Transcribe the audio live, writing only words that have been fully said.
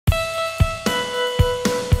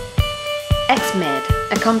X-Med,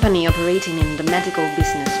 a company operating in the medical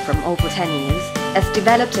business from over 10 years, has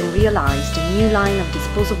developed and realized a new line of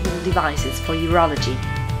disposable devices for urology,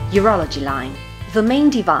 Urology line. The main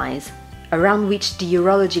device around which the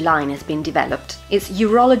Urology line has been developed is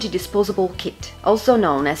Urology Disposable Kit, also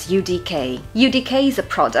known as UDK. UDK is a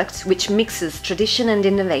product which mixes tradition and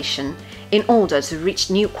innovation in order to reach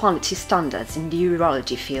new quality standards in the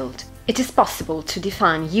urology field. It is possible to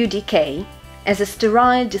define UDK as a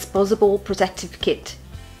sterile disposable protective kit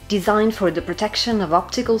designed for the protection of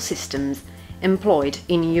optical systems employed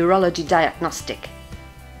in urology diagnostic.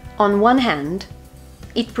 On one hand,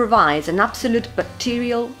 it provides an absolute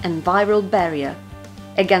bacterial and viral barrier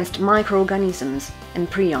against microorganisms and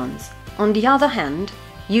prions. On the other hand,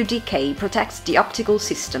 UDK protects the optical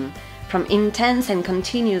system from intense and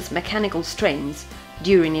continuous mechanical strains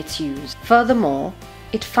during its use. Furthermore,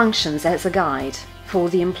 it functions as a guide for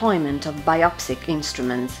the employment of biopsic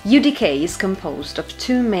instruments. UDK is composed of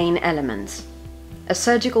two main elements: a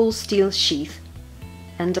surgical steel sheath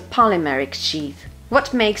and a polymeric sheath.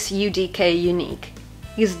 What makes UDK unique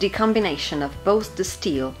is the combination of both the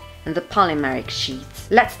steel and the polymeric sheaths.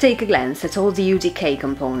 Let's take a glance at all the UDK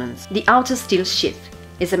components. The outer steel sheath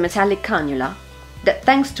is a metallic cannula that,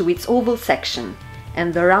 thanks to its oval section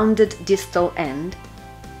and the rounded distal end,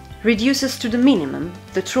 reduces to the minimum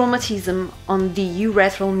the traumatism on the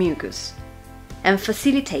urethral mucus and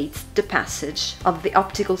facilitates the passage of the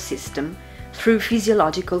optical system through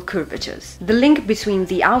physiological curvatures. The link between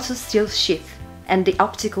the outer steel sheath and the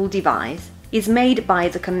optical device is made by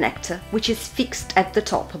the connector, which is fixed at the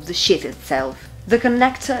top of the sheath itself. The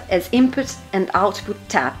connector has input and output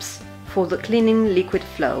taps for the cleaning liquid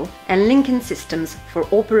flow and linking systems for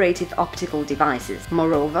operative optical devices.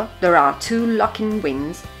 Moreover, there are two locking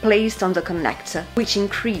rings placed on the connector which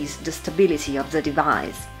increase the stability of the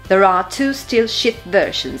device. There are two steel sheath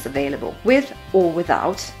versions available, with or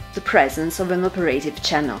without the presence of an operative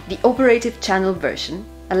channel. The operative channel version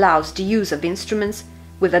allows the use of instruments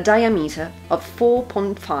with a diameter of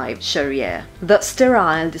 4.5 Charrier. The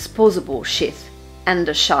sterile disposable sheath and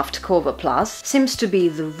the shaft cover plus seems to be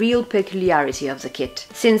the real peculiarity of the kit,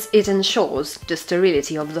 since it ensures the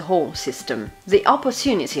sterility of the whole system. The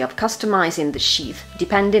opportunity of customizing the sheath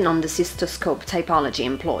depending on the cystoscope typology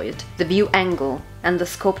employed, the view angle and the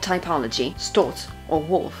scope typology, stot or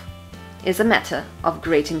wolf, is a matter of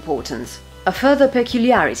great importance. A further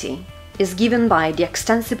peculiarity is given by the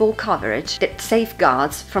extensible coverage that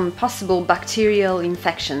safeguards from possible bacterial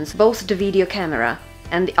infections both the video camera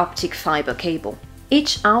and the optic fiber cable.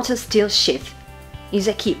 Each outer steel sheath is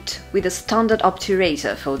equipped with a standard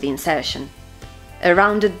obturator for the insertion, a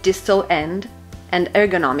rounded distal end and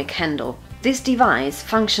ergonomic handle. This device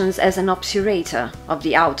functions as an obturator of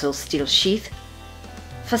the outer steel sheath,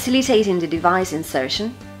 facilitating the device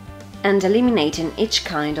insertion and eliminating each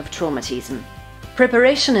kind of traumatism.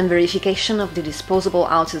 Preparation and verification of the disposable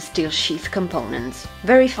outer steel sheath components.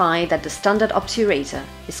 Verify that the standard obturator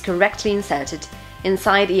is correctly inserted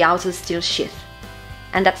inside the outer steel sheath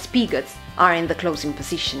and that spigots are in the closing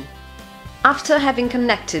position. After having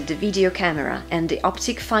connected the video camera and the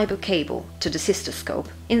optic fiber cable to the cystoscope,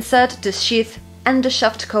 insert the sheath and the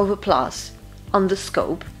shaft cover plus on the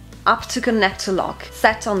scope up to connector lock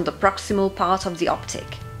set on the proximal part of the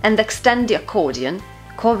optic, and extend the accordion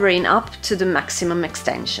covering up to the maximum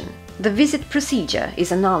extension. The visit procedure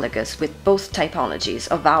is analogous with both typologies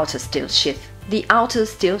of outer steel sheath. The outer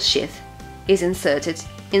steel sheath is inserted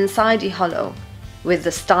inside the hollow with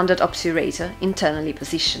the standard obturator internally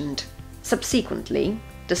positioned. Subsequently,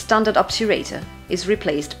 the standard obturator is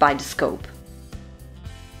replaced by the scope.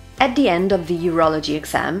 At the end of the urology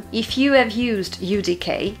exam, if you have used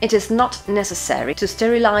UDK, it is not necessary to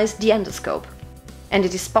sterilize the endoscope, and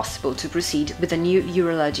it is possible to proceed with a new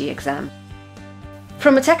urology exam.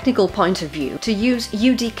 From a technical point of view, to use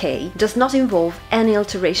UDK does not involve any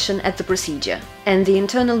alteration at the procedure, and the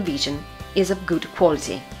internal vision is of good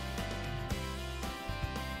quality.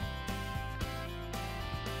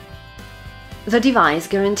 The device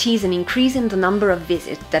guarantees an increase in the number of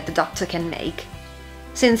visits that the doctor can make,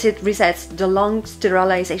 since it resets the long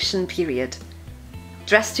sterilization period,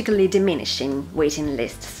 drastically diminishing waiting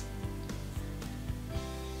lists.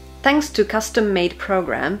 Thanks to custom-made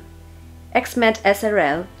program, X-Med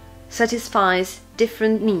s.r.l satisfies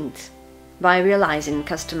different needs by realizing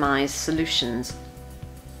customized solutions.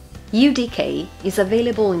 UDK is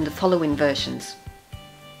available in the following versions: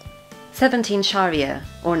 17 Charrier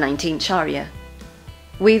or 19 Charrier,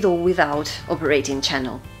 with or without operating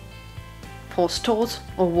channel, for stot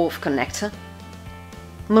or wolf connector.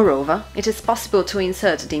 Moreover, it is possible to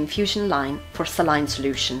insert the infusion line for saline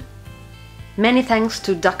solution. Many thanks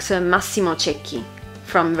to Dr. Massimo Cecchi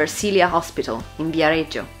from Versilia Hospital in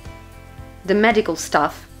Viareggio, the medical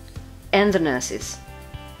staff and the nurses.